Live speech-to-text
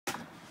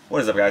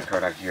What is up guys,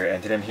 Cardfight here,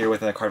 and today I'm here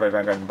with another Cardfight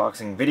Vanguard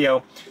unboxing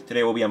video.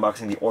 Today we'll be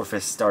unboxing the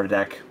Orfist starter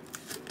deck.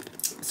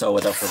 So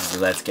without further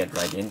ado, let's get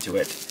right into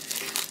it.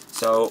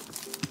 So,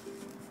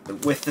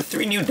 with the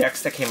 3 new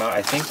decks that came out,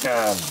 I think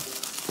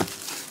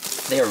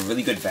they are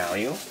really good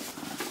value.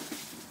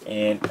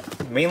 And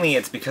mainly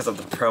it's because of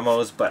the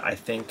promos, but I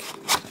think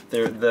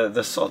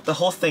the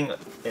whole thing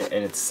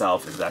in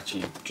itself is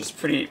actually just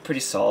pretty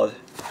solid,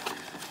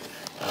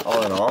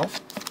 all in all.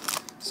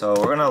 So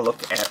we're gonna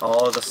look at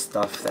all of the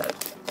stuff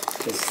that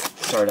this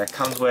starter deck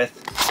comes with,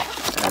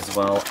 as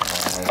well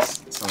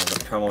as some of the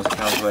promos it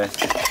comes with,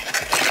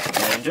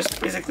 and just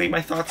basically my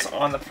thoughts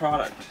on the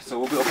product. So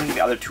we'll be opening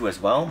the other 2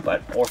 as well,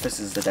 but Orfist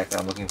is the deck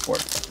that I'm looking for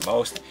the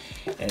most,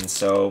 and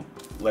so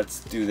let's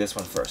do this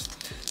one first.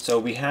 So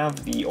we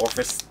have the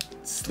Orfist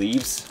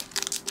sleeves,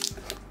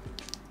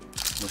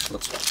 which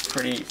looks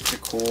pretty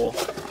cool,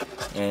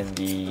 and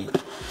the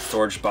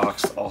storage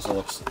box also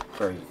looks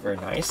very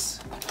nice.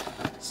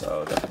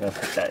 So definitely gonna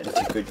put that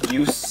into good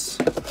use.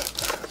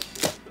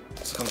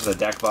 This comes with a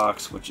deck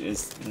box, which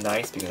is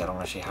nice because I don't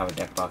actually have a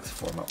deck box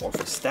for my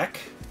Orfist deck.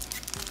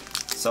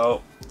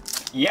 So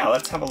yeah,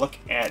 let's have a look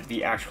at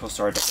the actual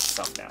starter deck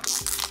itself now.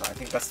 So I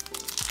think that's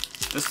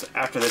just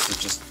after this is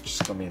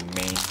just gonna be the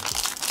main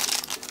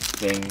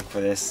thing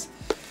for this.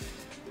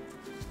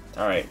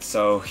 Alright,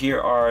 so here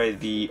are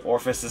the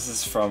Orfist. This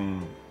is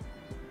from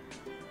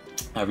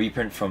a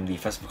reprint from the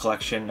Festival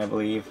Collection, I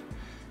believe.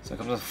 So it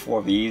comes with 4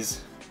 of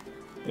these.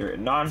 They're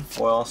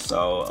non-foil,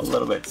 so a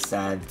little bit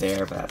sad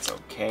there, but that's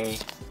okay.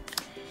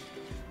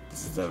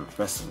 This is the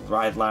rest of the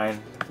ride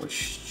line, which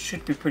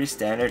should be pretty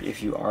standard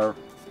if you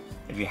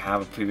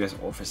have a previous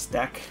Orfist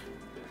deck.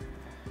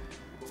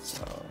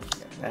 So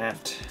get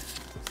that.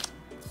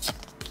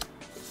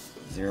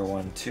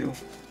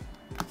 012.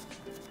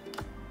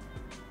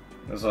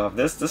 So have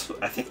this.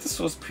 I think this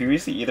was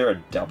previously either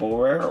a double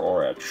rare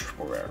or a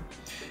triple rare.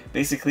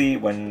 Basically,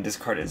 when this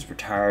card is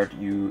retired,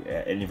 you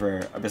in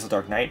your Abyssal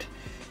Dark Knight,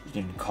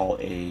 you can call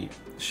a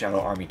Shadow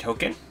Army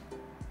token.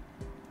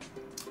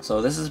 So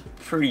this is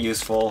pretty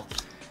useful.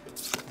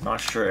 I'm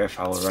not sure if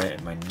I will run it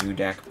in my new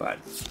deck, but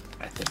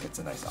I think it's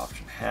a nice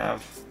option to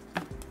have.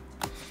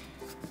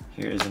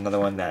 Here is another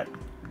one that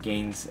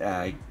gains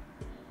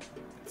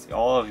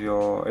all of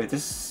your. I think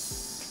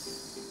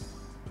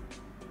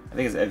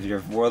it's if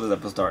your world is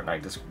Abyssal Dark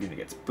Knight, this unit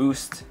gets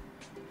boost,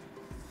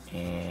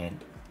 and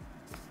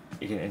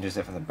you can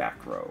intercept from the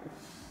back row.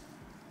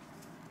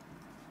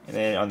 And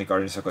then on the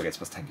Guardian Circle, it gets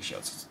plus 10k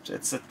shield. So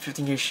it's a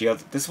 15k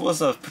shield. This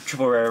was a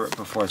triple rare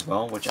before as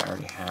well, which I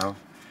already have.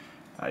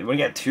 You want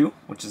to get 2,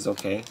 which is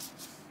okay.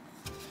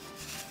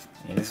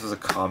 And this was a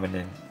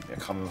common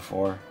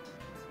before.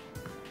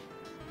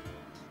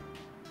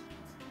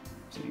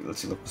 So let's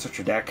see. Look, search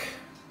your deck.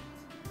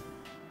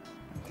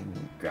 You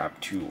can grab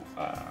 2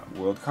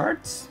 world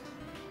cards.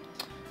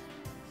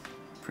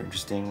 Pretty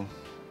interesting.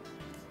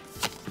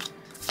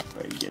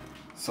 But you get.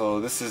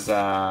 So this is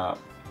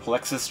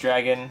Plexus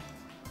Dragon.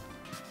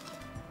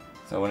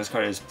 So when this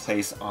card is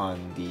placed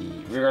on the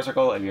rearguard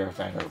circle, if your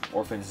Vanguard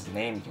Orphan's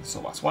name, you can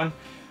soul box 1.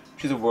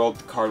 Choose a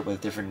world card with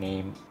a different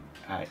name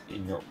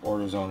in your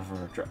order zone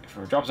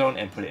from a drop zone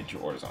and put it into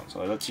your order zone.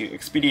 So it lets you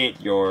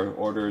expedite your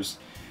orders,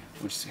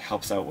 which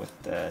helps out with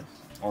the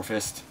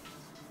Orfist.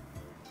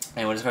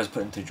 And when this card is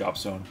put into drop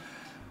zone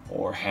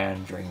or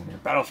hand during your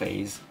battle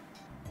phase,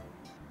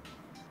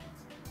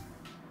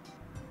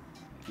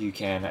 you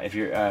can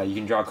you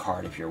can draw a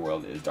card if your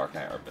world is Dark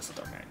Knight or Abyssal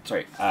Dark Knight.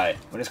 Sorry,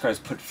 when this card is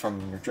put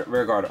from your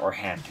rear guard or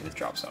hand to the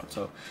drop zone.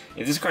 So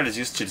if this card is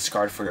used to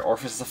discard for your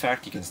Orfist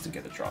effect, you can still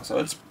get the draw. So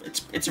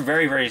it's a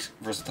very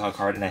versatile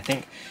card, and I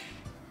think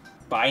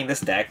buying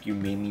this deck you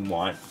mainly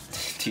want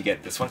to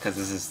get this one because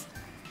this is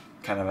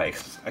kind of an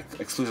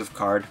exclusive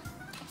card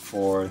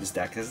for this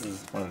deck. This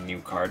is one of the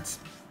new cards.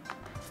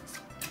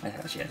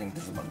 Actually, I think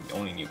this is one of the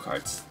only new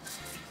cards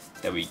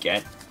that we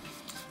get.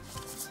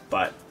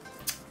 But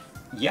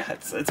yeah,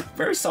 it's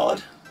very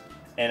solid,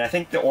 and I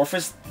think the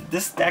Orfist,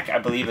 this deck I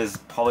believe is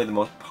probably the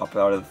most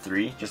popular out of the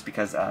 3, just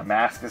because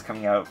Mask is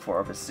coming out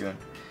for Orfist soon.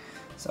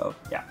 So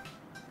yeah,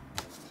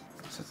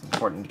 so it's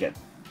important to get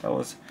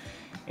those,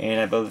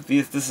 and I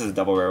believe this is a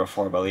double rare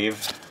before, I believe.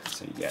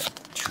 So you get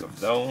 2 of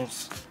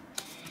those,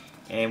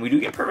 and we do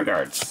get perfect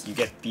guards. You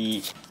get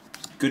the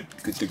good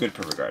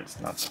perfect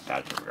guards, not the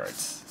bad perfect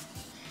guards,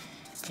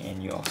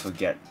 and you also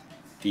get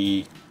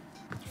the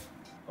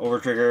over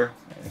trigger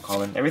and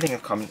common. Everything is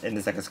common in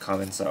this deck is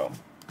common, so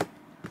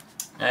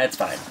it's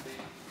fine.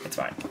 It's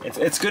fine.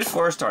 It's good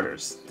for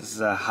starters. This is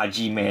a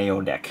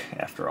Hajime deck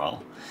after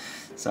all,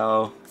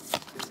 so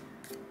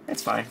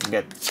it's fine. You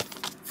get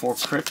 4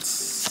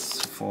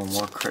 crits, 4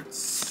 more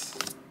crits,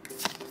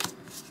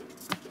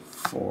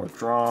 4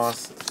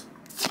 draws.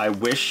 I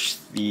wish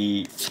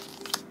the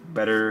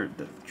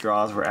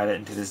draws were added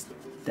into this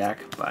deck,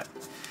 but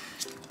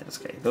that's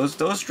okay. Those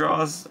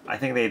draws, I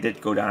think they did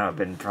go down a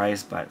bit in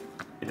price, but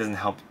it doesn't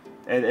help.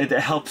 It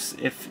helps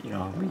if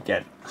we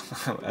get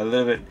a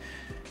little bit,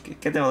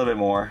 get them a little bit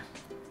more.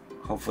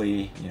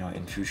 Hopefully,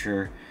 in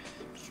future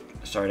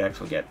starter decks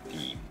we'll get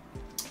the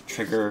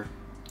trigger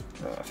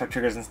effect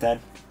triggers instead,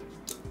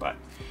 but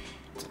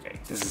it's okay.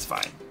 This is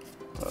fine.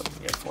 So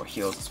we have 4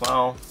 heals as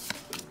well.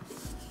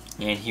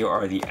 And here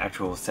are the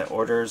actual set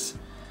orders.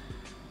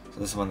 So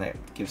this is one that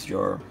gives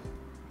your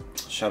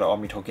Shadow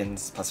Army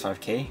tokens plus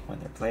 5k when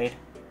they're played.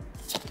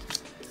 So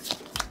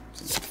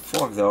you get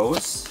 4 of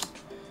those.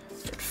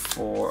 You get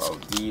 4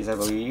 of these, I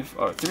believe.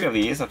 Or 3 of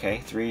these, okay.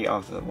 3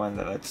 of the one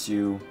that lets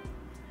you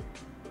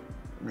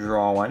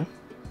draw one.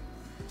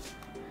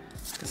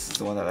 This is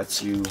the one that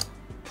lets you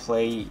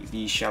play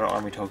the Shadow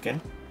Army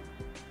token.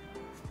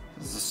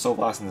 This is Soul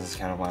Blast and this is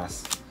Counter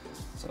Blast.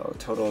 So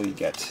total you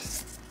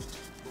get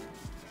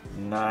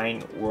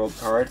 9 world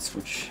cards,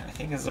 which I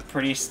think is a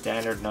pretty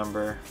standard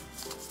number.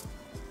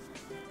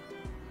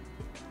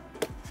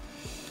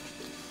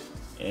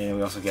 And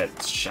we also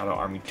get Shadow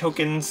Army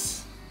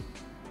tokens,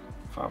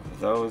 5 of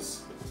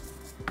those.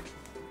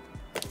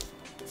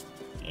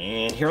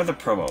 And here are the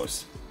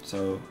promos.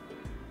 So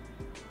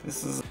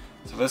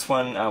this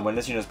one, when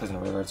this unit is placed in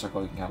a rearguard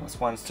circle, you can count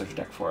 +1, search your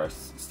deck for a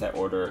set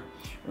order,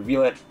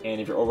 reveal it, and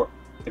if your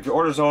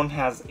order zone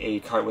has a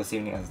card with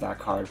same name as that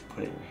card,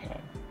 put it in your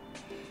hand.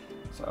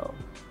 So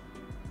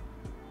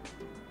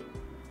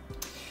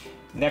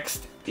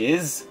next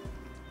is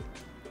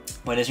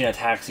when this unit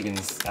attacks, you can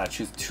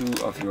choose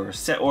 2 of your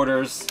set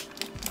orders,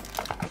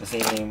 the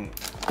same name.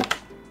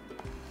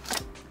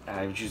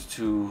 You choose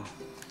 2.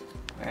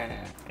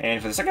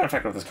 And for the second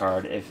effect of this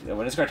card,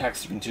 when this card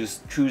attacks, you can choose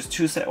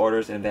 2 set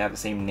orders, and if they have the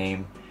same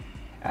name,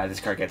 this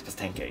card gets plus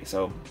 10k.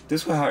 So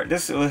this will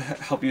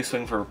help you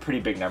swing for pretty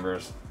big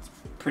numbers. It's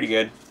pretty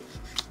good.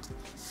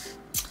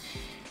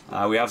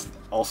 We have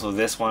also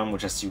this one,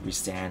 which lets you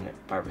restand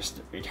by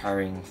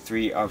retiring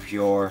 3 of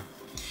your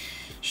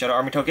Shadow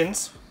Army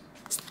tokens.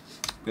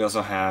 We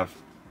also have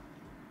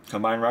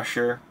Combine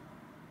Rusher,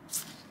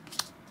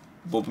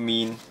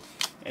 Bulbamine,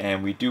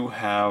 and we do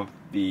have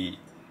the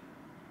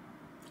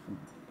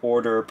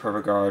Order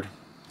Perfect Guard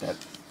that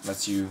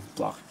lets you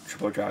block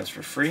triple drives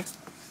for free.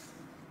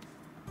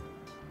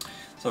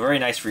 So very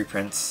nice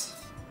reprints.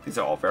 These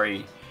are all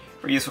very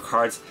useful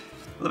cards.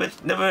 A little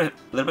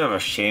bit of a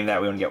shame that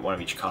we don't get 1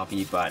 of each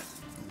copy, but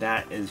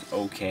that is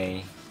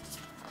okay.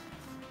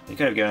 They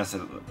could have given us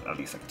at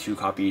least like 2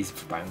 copies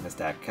for buying this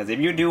deck, because if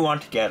you do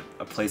want to get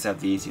a playset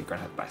of these, you're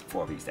gonna have to buy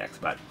 4 of these decks.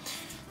 But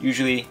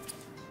usually,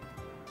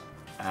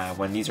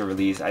 when these are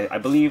released, I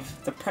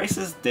believe the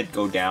prices did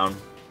go down,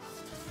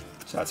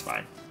 so that's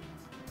fine.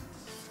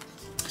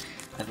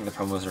 I think the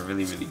promos are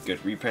really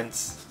good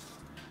reprints,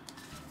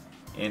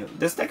 and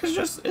this deck is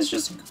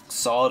just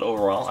solid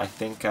overall. I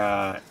think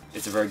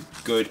it's a very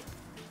good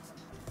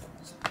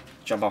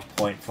jump-off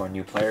point for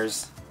new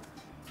players.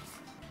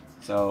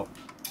 So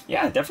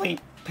yeah, definitely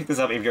pick this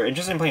up if you're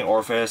interested in playing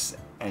Orfist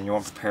and you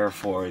want to prepare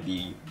for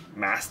the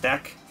mass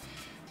deck.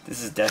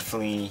 This is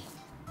definitely,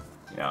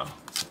 you know,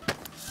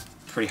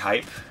 pretty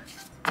hype.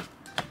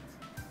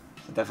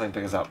 So definitely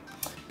pick this up.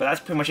 But that's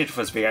pretty much it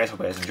for this video, guys. Hope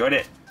you guys enjoyed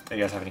it. If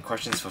you guys have any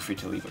questions, feel free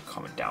to leave a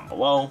comment down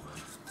below.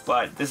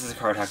 But this is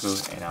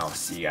Cardfight, and I'll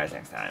see you guys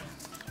next time.